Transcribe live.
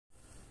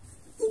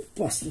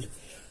bastard.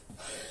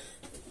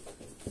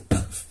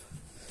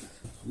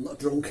 I'm not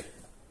drunk.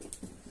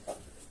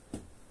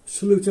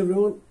 Salute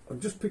everyone.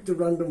 I've just picked a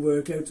random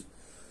workout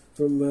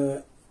from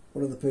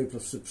one of the people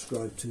I've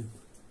subscribed to.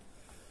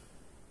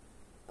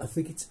 I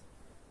think it's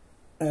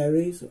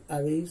ARES or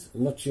ARES.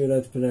 I'm not sure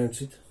how to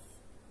pronounce it.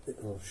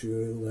 I'm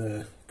sure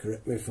he'll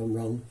correct me if I'm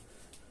wrong.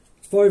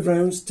 5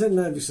 rounds, 10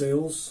 Navy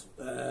Seals,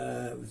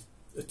 with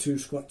a 2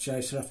 squat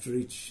chaser after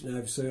each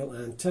Navy Seal,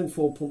 and 10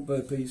 4-pump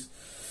burpees.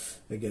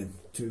 Again,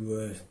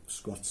 2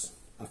 squats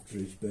after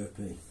each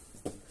burpee.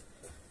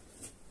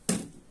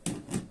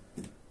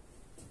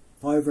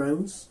 5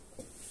 rounds.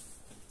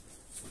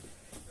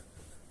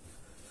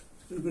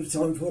 Got a bit of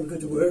time before I go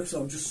to work,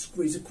 so I'll just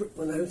squeeze a quick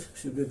one out.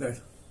 Should be about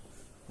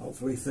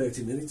hopefully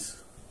 30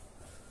 minutes.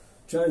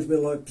 Change my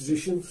light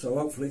position, so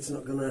hopefully it's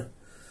not gonna,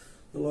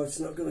 the light's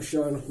not gonna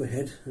shine off my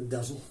head and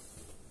dazzle.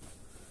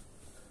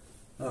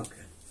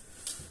 Okay.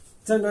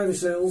 10 Navy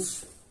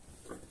Seals,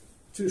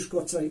 2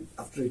 squats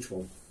after each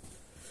one.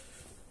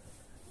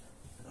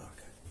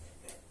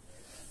 Okay.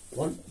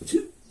 1,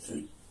 2,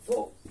 3,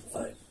 4,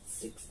 5,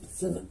 6,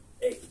 7,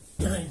 8,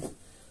 9.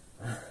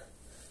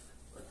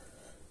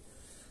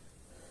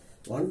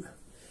 1,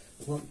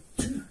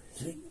 2,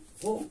 3,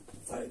 4,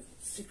 5,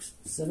 6,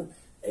 7,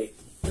 8,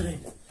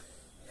 9.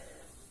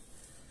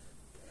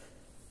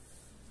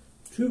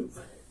 2,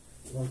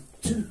 1,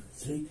 2,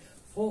 3,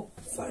 4,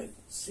 5,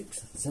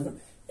 6,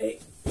 7,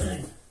 8,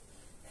 9.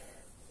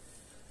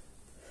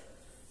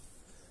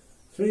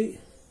 3,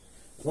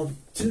 1,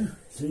 2,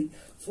 3,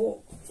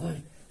 4,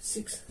 5,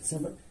 6,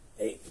 7,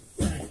 8,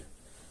 9.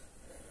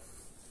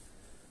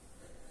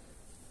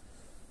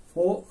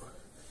 4,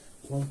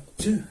 1,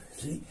 2,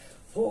 3,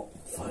 4,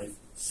 5,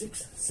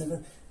 6,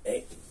 7,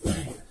 8,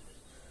 9.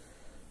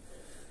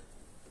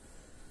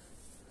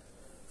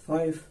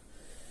 5,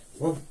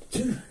 1,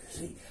 2,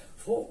 3,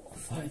 4,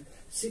 5,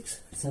 6,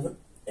 7,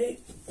 8,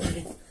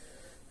 9.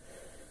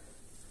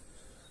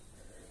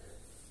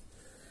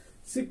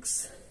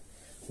 6,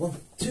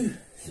 1, 2,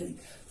 3,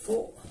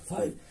 4,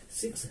 5,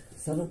 6,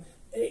 7,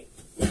 8,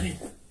 9.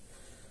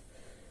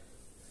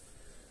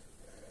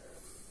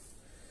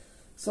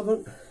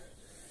 7,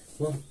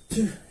 1,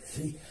 2,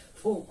 3,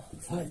 4,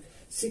 5,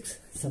 6,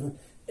 7,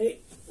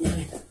 8,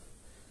 9.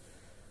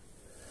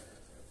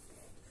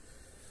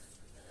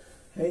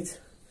 8,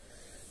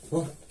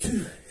 1,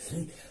 2,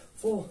 3,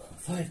 4,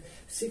 5,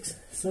 6,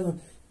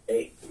 7,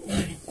 8,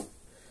 9.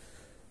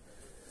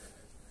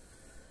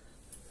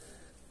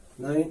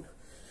 9,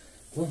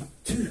 1,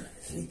 2,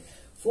 3,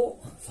 4,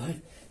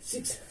 5,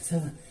 6,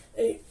 7,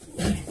 8,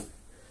 9.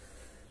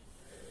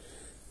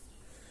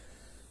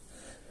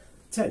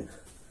 10.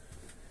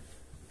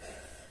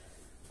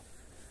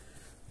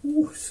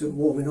 Ooh, still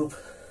warming up.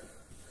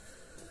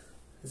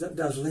 Is that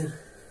dazzling?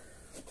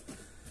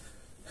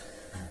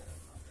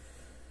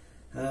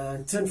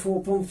 And 10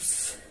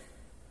 4-pumps,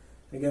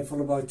 again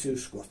followed by 2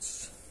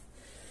 squats.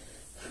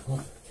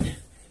 1,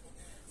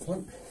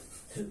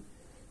 2,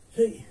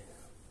 3,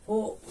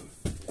 4.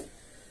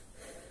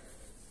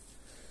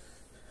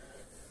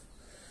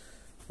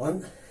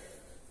 1,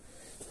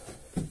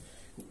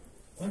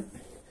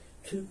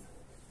 2,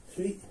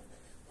 3,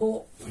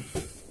 4.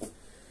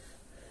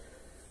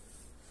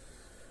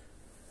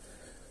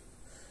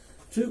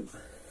 2,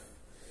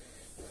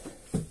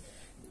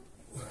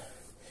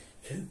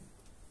 2,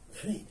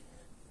 3,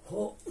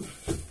 4.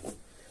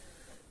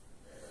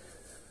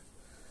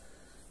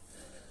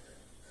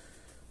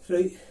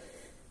 3,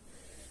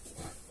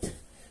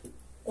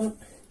 1,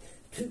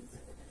 2,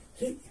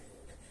 3,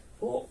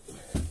 4.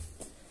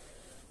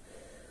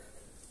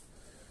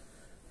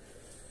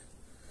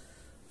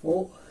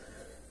 4.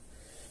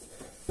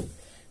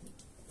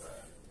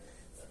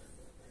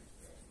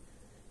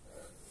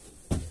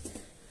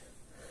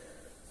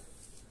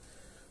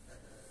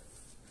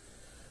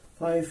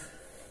 5.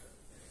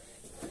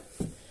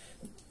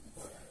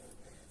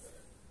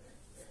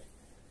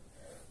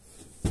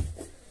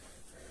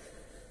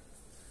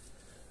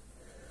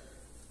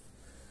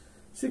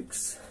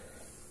 6.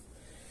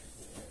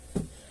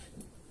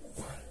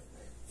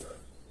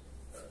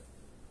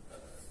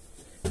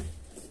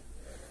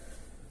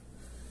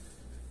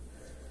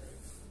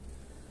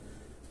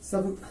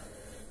 7.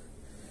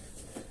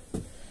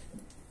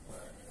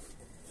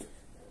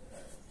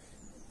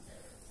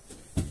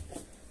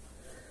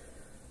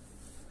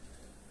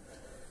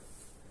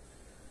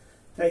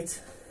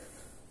 8.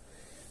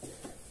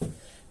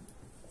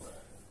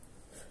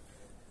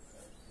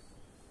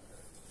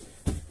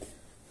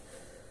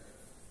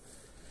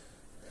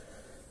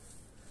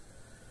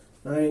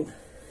 9.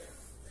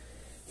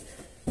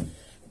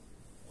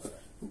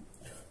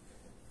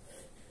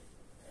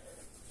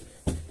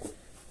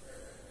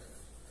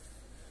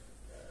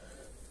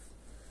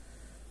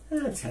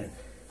 10.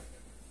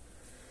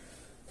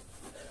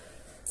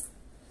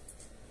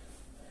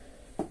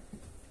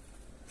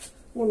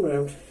 One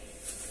round.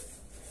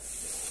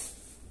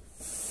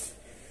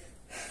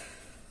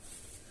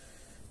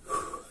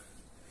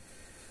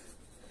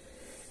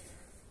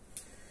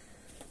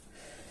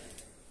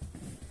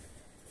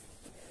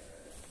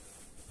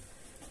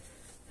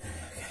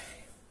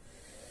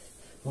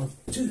 1,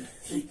 2,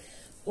 3,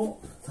 4,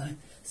 5,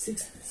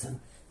 6, 7,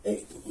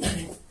 8,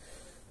 9.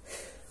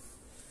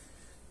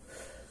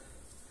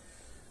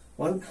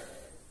 1,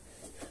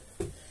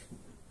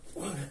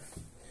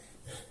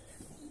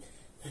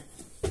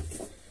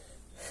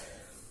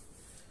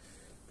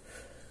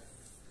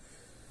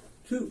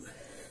 2,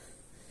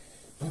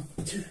 1,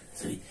 2,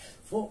 3,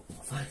 4,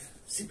 5,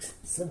 6,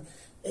 7,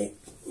 8,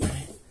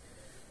 9.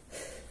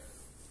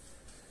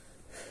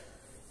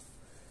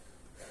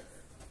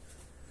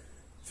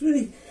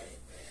 3,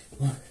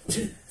 1,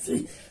 2,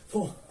 3,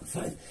 4,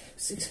 5,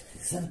 6,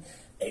 7,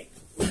 8,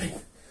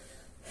 9.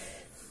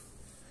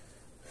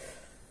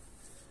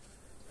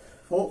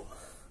 4,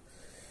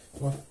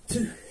 1,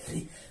 2,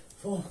 3,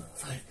 4,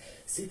 5,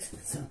 6,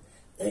 7,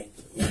 8,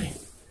 9.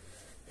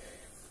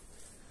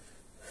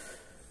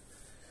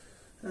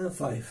 And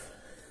 5,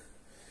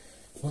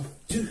 1,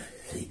 2,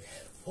 3,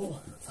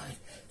 4, 5,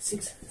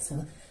 6,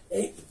 7,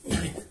 8,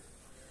 9.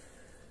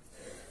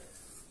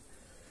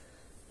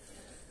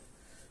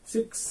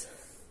 6,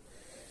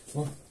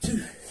 1, 2,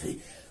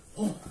 3,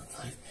 4,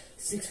 5,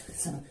 6,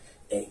 7,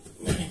 8,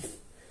 9.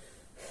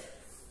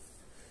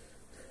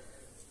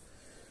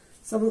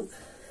 7,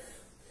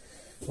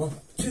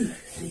 1, 2,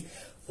 3,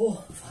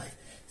 4, 5,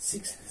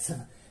 6,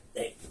 7,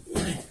 8,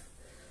 9.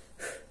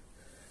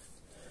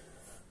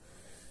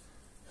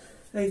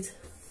 8,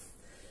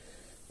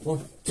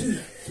 1, 2,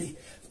 3,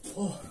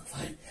 4,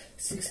 5,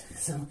 6,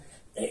 7,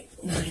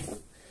 8, 9.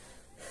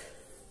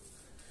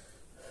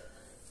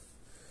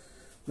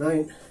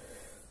 9,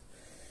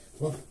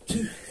 1,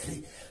 2,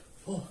 3,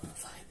 4,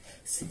 5,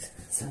 6,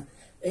 7,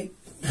 8,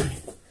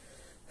 9.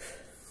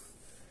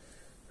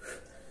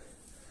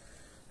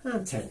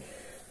 And 10.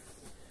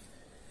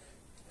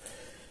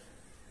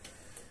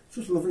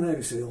 Just loving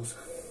ARES seals.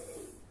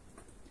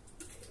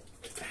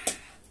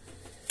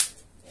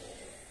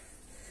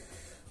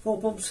 Four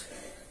pumps.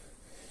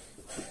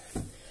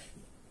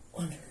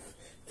 1,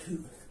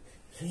 2,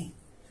 3,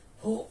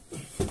 4.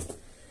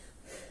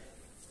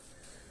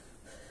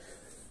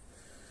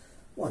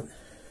 1,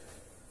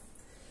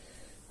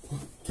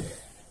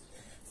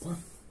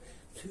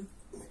 2,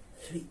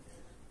 3,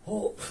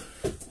 4.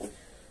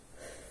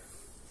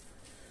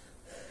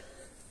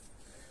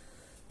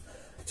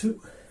 2,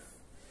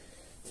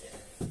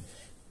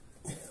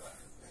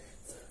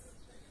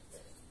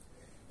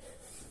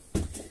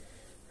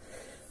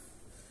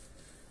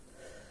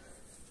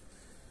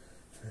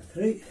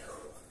 3,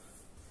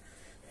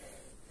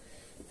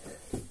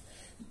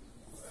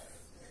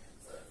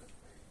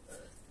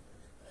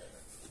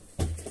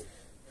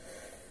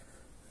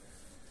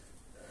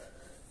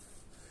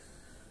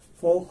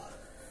 4,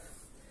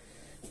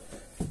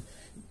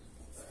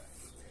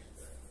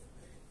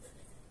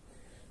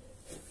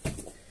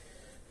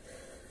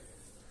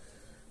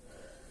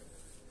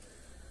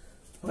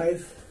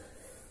 5,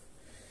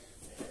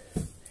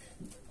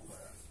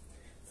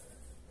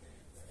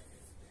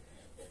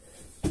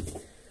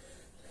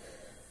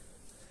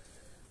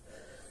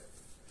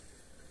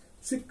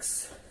 6,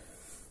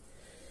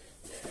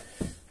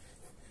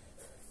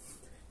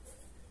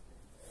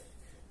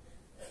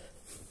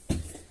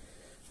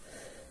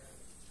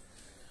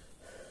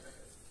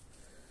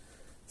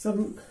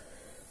 7,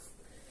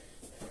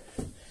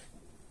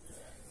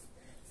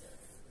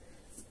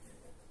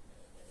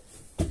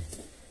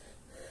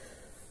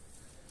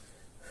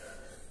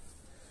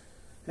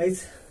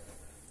 8,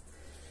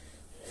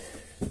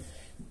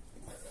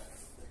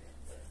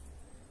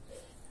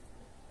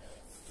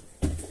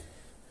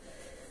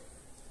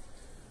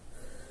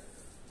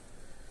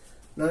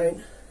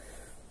 9,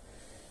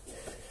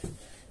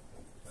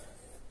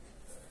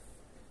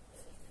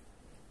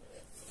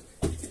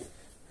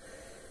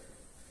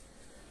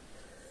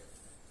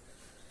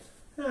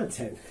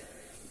 10.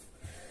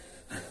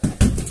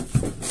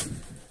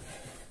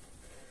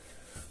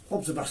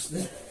 Bob's a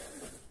bastard.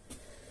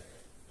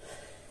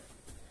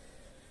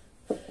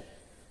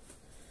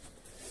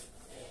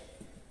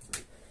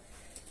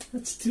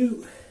 That's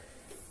 2.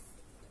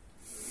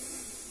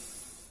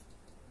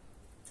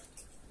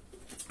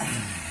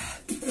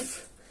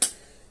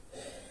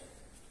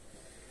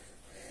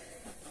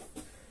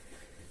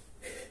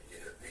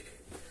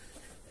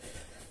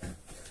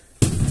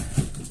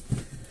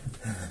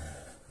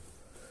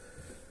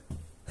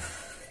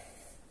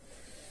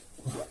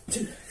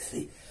 Two,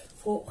 3,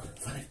 4,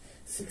 5,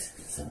 6,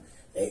 7,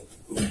 8,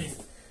 9.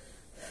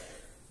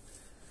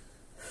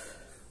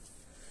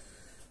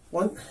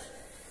 1,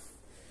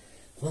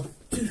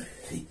 2,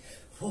 3,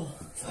 4,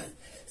 5,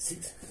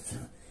 6,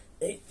 7,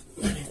 8,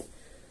 9.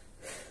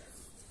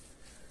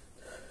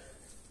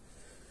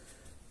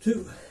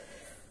 2,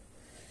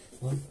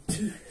 1,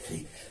 2,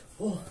 3,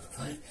 4,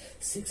 5,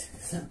 6,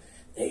 7,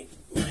 8,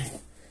 9.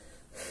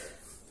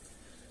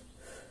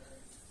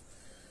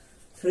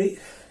 3,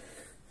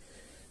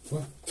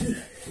 1, 2,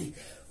 3,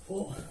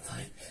 4,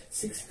 5,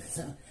 6,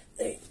 7,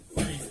 8,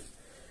 9.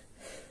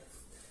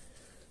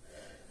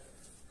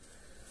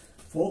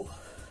 4,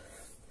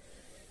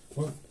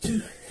 1,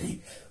 2,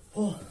 3,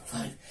 4,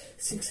 5,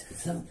 6,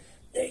 7,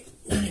 8,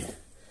 9.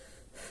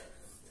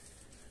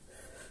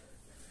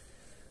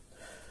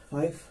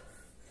 5.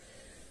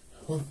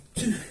 1,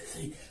 2,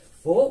 3,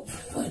 4,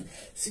 5,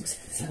 6,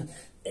 7,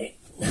 8,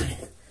 9.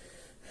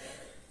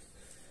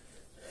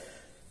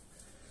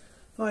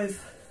 5.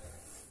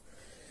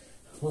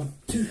 1,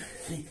 2,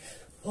 3,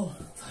 4,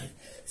 5,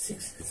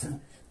 6,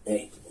 7,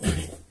 8,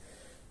 9.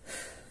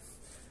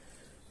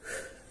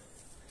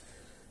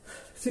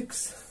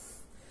 6.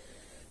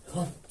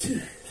 1, 2,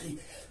 3,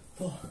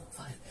 4,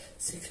 5,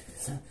 6,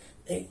 7,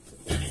 8,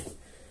 9.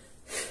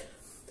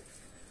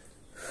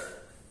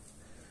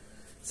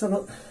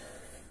 7.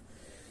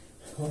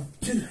 1,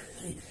 2,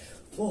 3,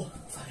 4,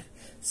 5,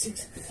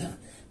 6, 7,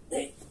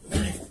 8,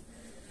 9.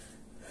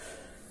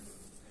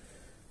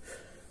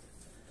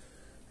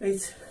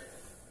 8.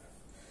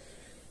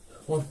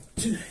 1,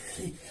 2,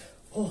 3,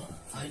 4,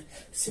 5,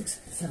 6,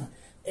 7,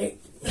 8,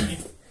 9.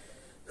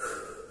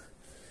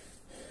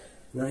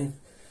 9.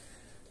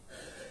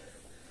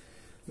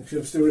 Make sure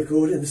I'm still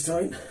recording this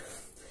time.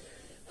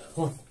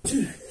 1,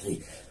 2,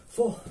 3,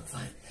 4,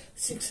 5,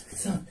 6,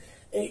 7,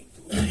 8,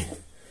 9.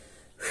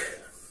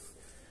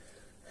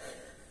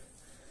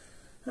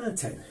 And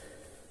 10.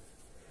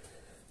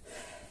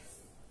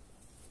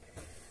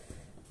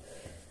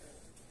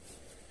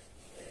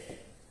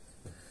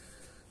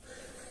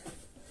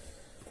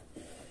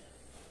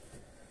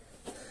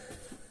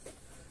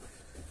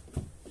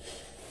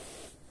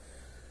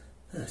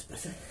 That's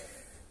better.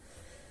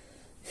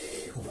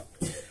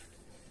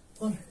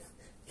 1,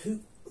 2,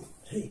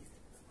 3,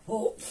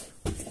 4.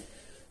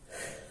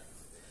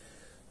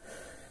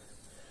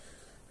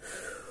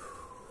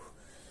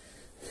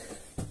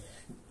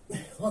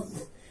 1,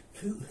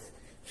 2,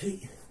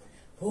 3,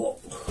 4.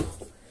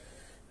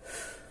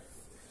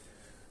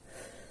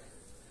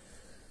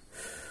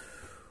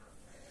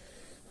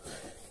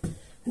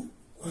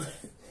 1,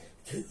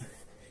 2,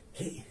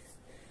 3,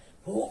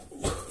 4.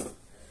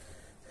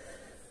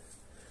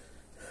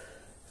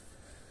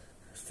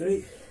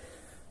 3.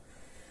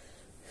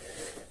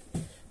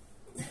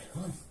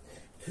 1,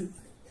 2,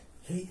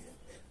 3,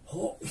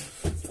 4.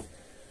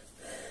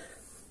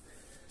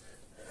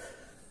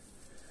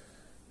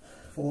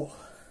 4.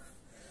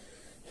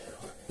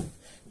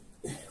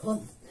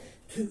 1,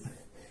 2,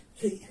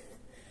 3,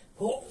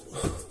 4.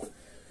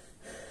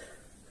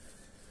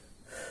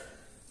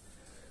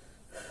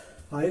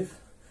 5.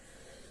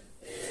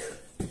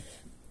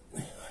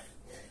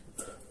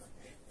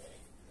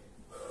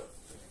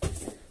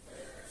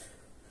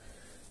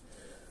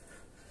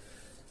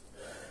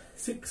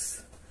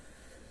 6.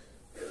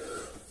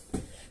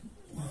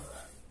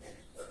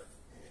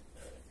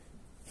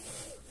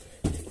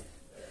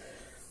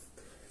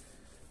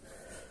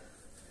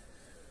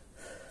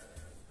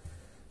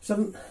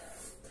 7.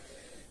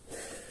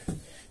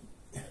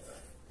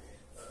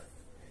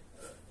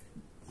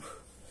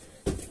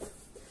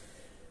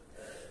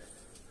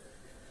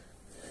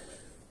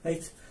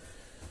 8.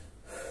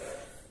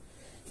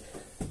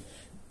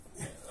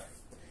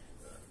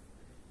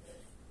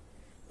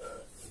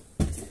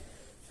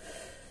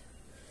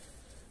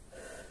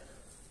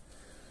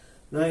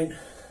 9.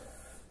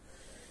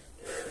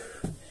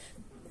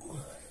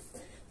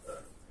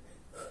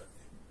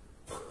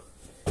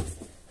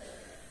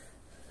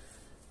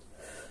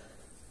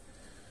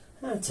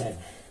 10.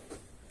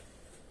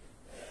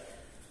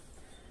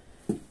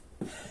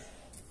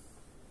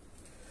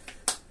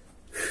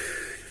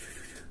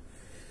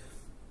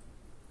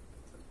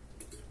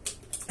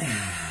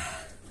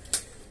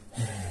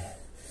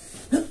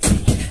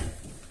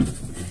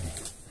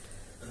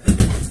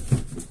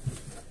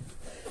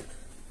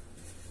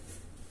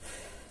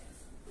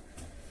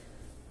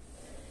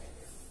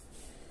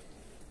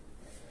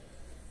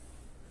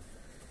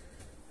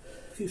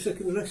 A few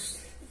seconds rest.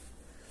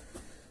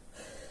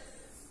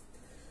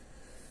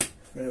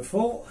 Round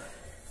 4.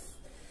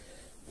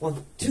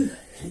 1, 2,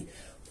 3,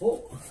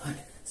 4, 5,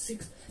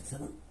 6,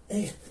 7,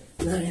 8,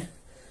 9.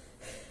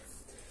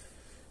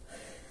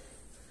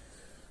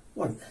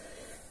 1.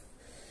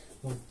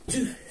 1,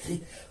 2,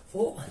 3,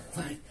 4,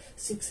 5,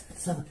 6,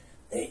 7,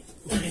 8,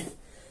 9.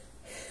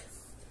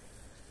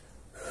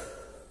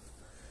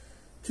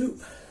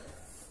 2.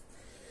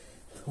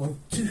 1,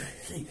 2,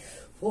 3,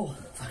 4,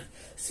 5,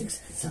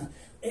 6, 7,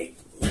 8,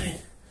 9.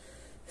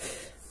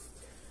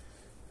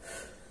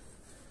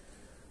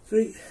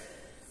 3.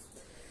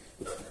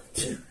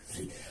 2,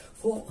 3,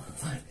 4,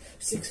 5,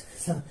 6,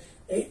 7,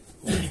 8,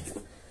 9.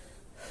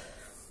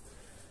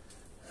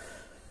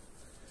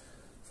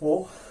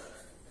 4.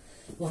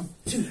 1,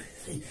 2,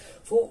 3,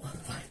 4,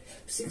 5,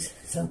 6,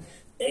 7,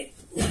 8,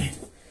 9.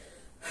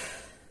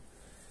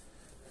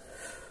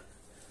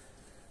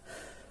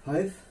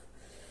 5.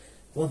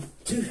 1,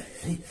 2,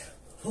 3,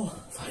 4,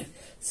 5,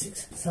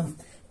 6, 7,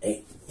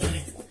 8,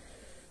 9.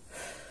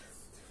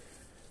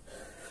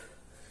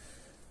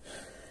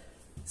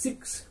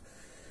 6.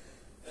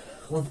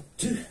 1,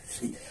 2,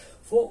 3,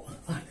 4,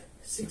 5,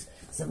 6,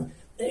 7,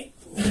 8,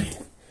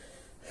 9.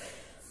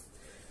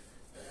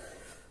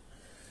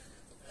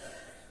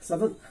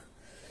 7.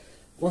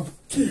 1,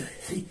 2,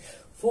 3,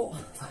 4,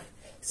 5,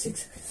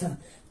 6, 7,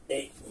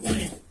 8,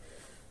 9.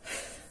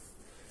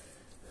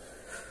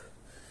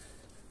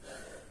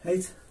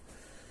 8.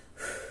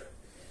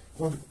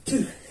 1,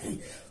 2,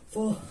 3,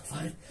 4,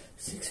 5,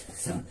 6,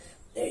 7,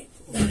 8,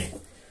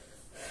 9.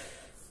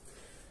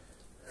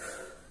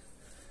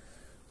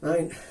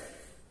 9.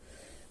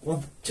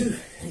 1, 2,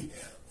 3,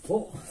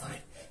 4,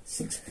 5,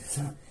 6,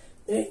 7,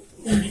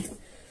 8, 9.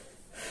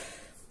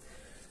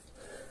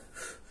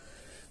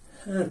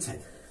 And 10.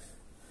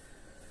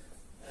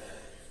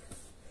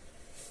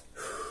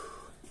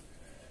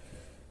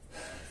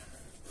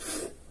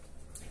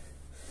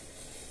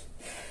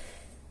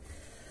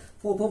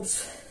 4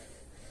 pumps.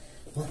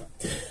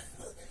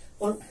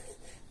 1,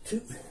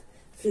 2,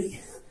 3,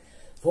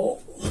 4.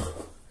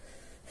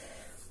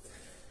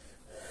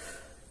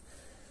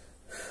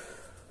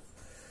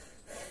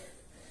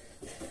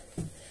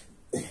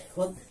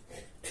 1,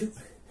 2,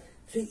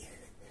 3,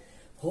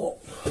 4.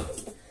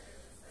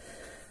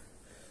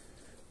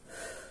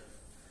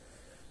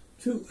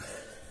 2.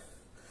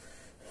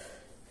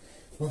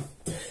 1,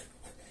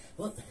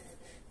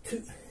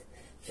 2,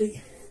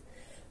 3,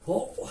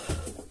 4.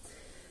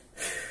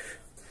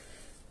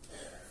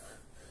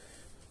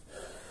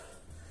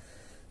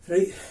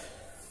 3.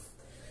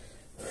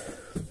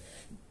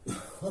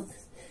 1,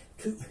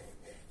 2,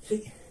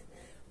 3,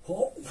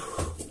 4.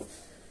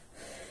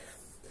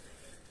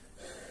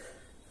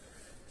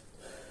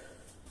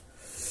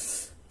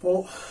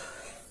 4.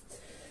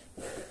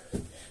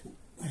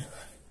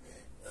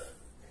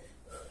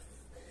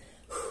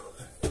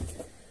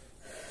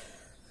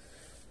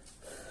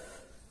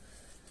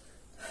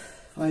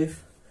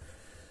 5.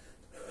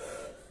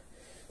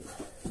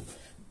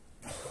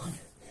 1,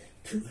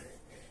 2,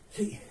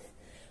 3,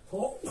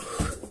 4.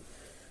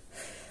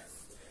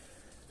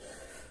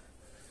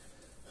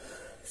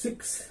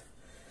 6.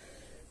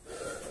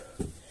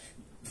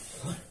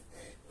 1,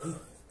 2,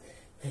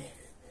 3,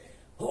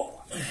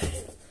 4.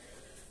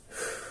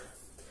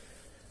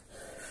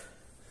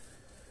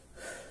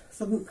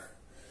 7.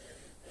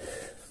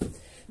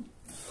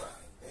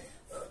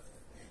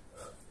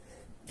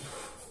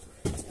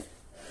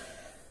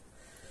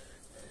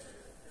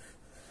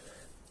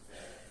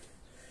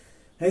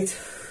 8.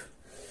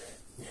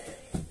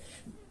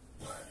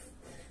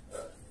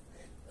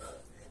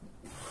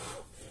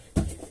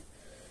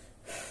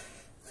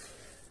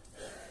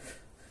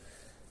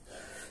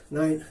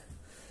 9.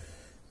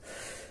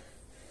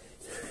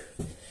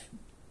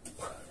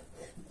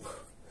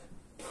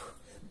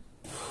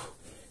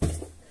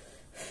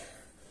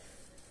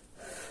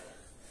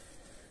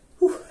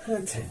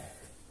 10.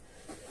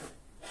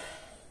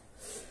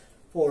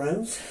 4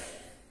 rounds.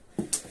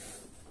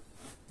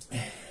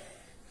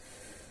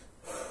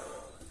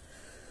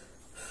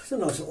 It's a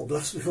nice little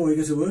blast before you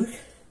go to work.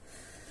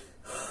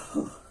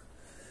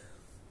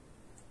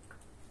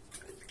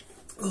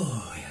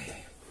 Oh, yeah, yeah.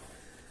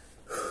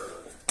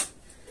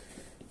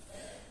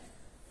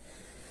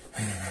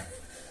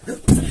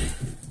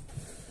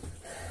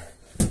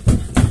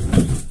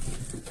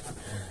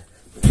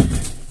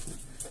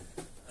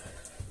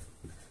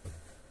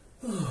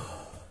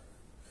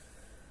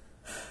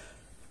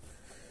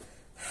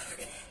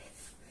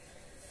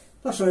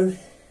 Last round.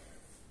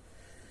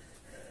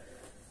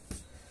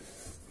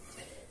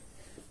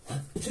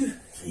 1, 2,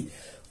 3,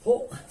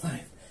 4,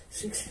 5,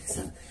 6,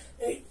 7,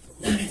 8,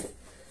 9.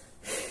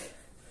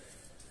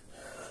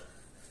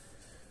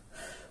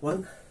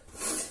 1,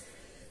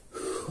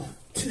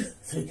 2,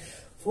 3,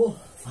 4,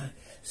 5,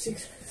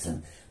 6,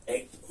 7,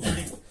 8,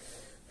 9.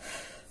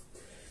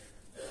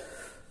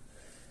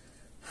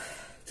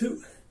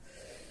 2.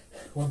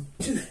 1,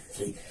 2,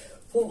 3,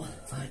 4,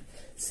 5,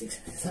 6,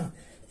 7,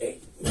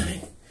 8,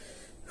 9.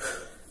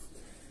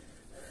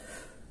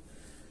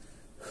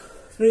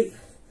 3.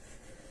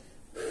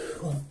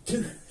 1,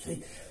 2,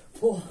 3,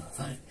 4,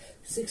 5,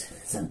 6,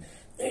 7,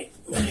 8,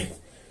 9.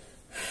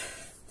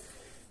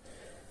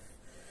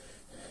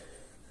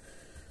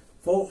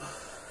 4.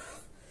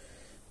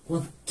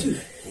 1, 2,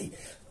 3,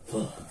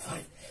 4,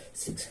 5,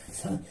 6,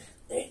 7,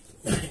 8,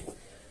 9.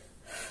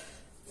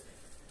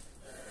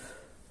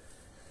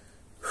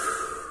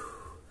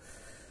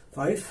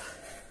 5.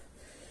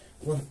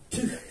 1,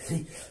 2,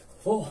 3,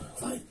 4,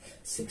 5,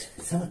 6,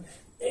 7,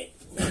 8,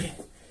 9.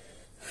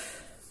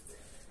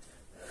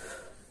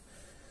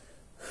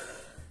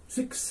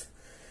 6.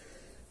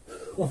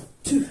 1,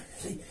 2,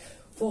 3,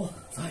 4,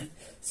 5,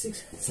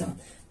 6, 7,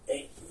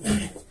 8,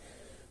 9.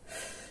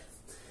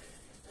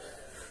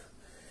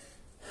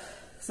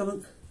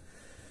 7.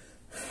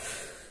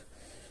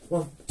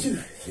 1, 2,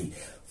 3,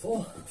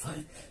 4,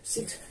 5,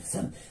 6,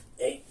 7,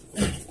 8,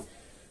 9.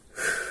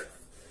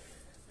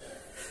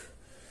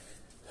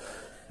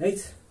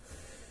 8.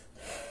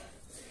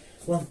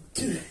 1,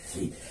 2,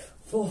 3,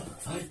 4,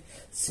 5,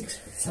 6,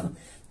 7,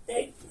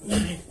 8,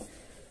 9.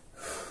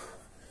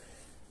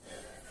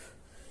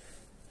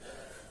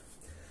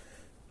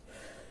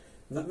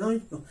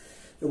 9? No,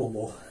 do one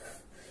more.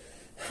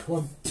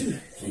 1, 2,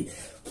 3,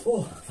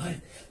 4,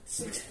 5,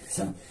 6,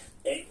 7,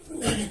 8,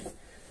 9.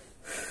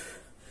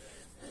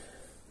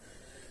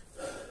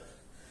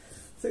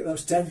 I think that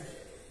was 10.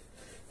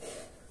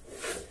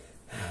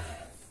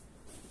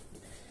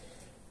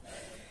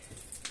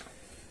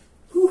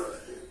 Whew.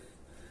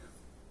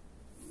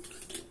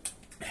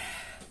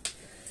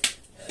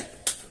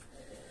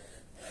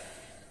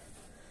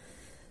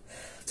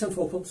 10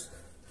 4 pumps.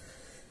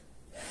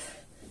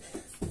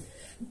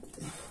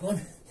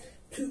 1,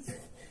 2,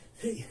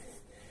 3,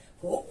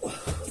 4.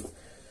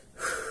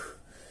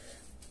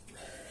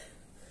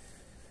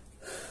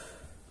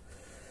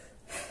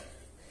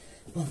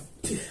 1,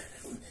 2,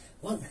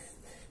 1,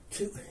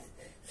 2,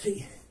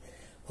 3,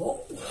 4.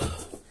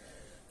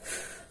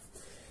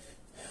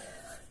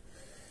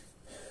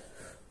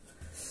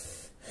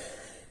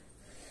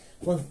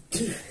 1,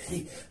 2,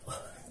 3, 1,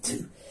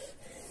 2,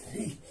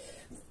 3,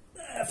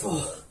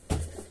 4.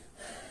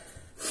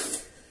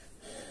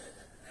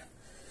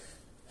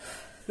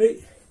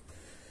 3.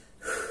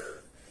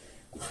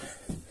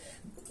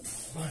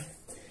 1,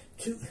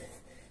 2,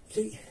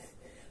 3,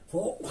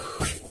 4.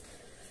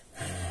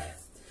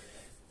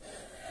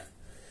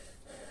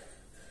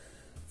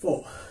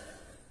 4.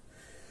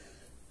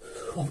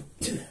 1,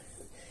 2,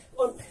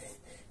 1,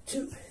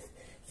 2,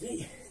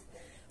 3,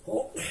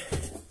 4.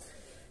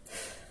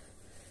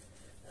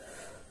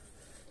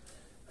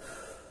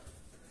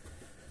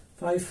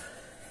 5.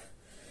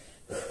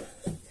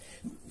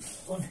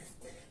 1,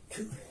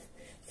 2,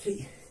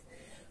 3,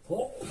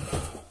 4.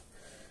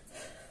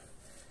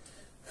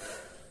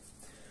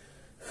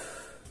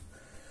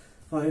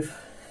 5.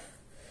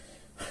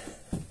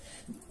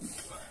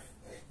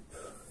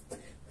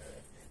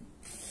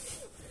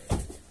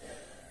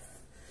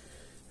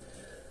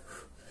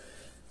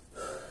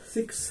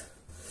 6.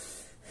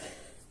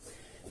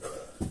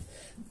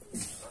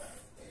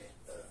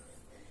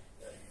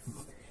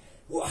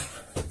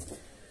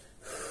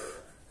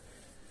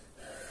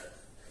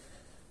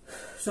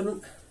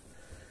 7.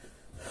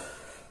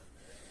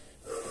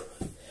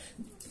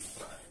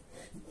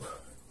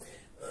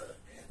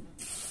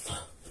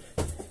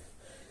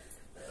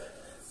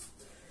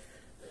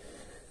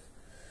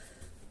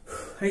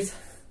 8.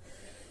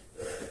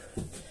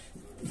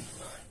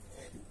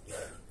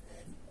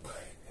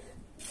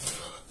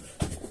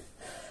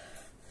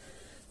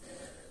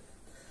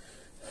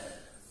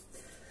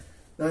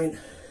 9.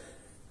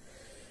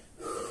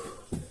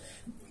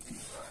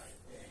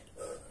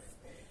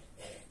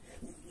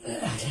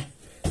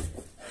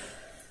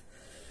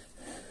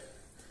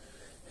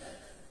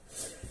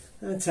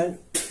 10.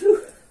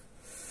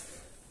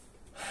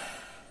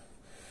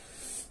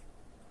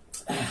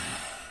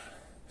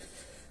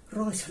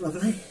 Right,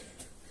 lovely.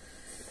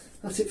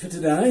 That's it for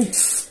today.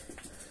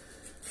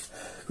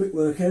 Quick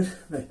workout,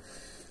 about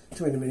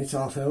 20 minutes,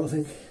 half hour I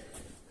think.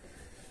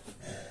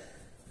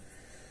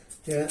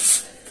 Yeah.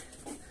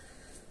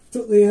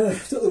 Took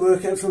the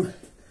workout from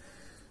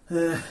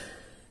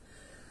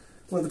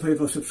one of the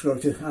people I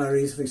subscribe to,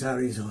 ARES, I think it's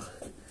ARES, or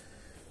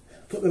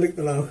put the link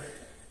below.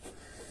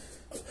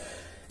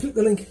 Click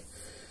the link,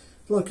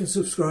 like and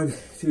subscribe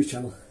to his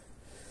channel.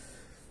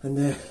 And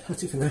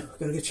that's it for now.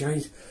 Gotta get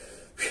changed.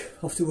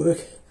 Off to work.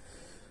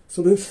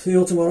 Salute. See you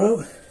all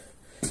tomorrow.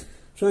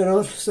 Train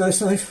hard. Stay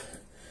safe.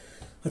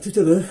 That's it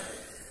to do.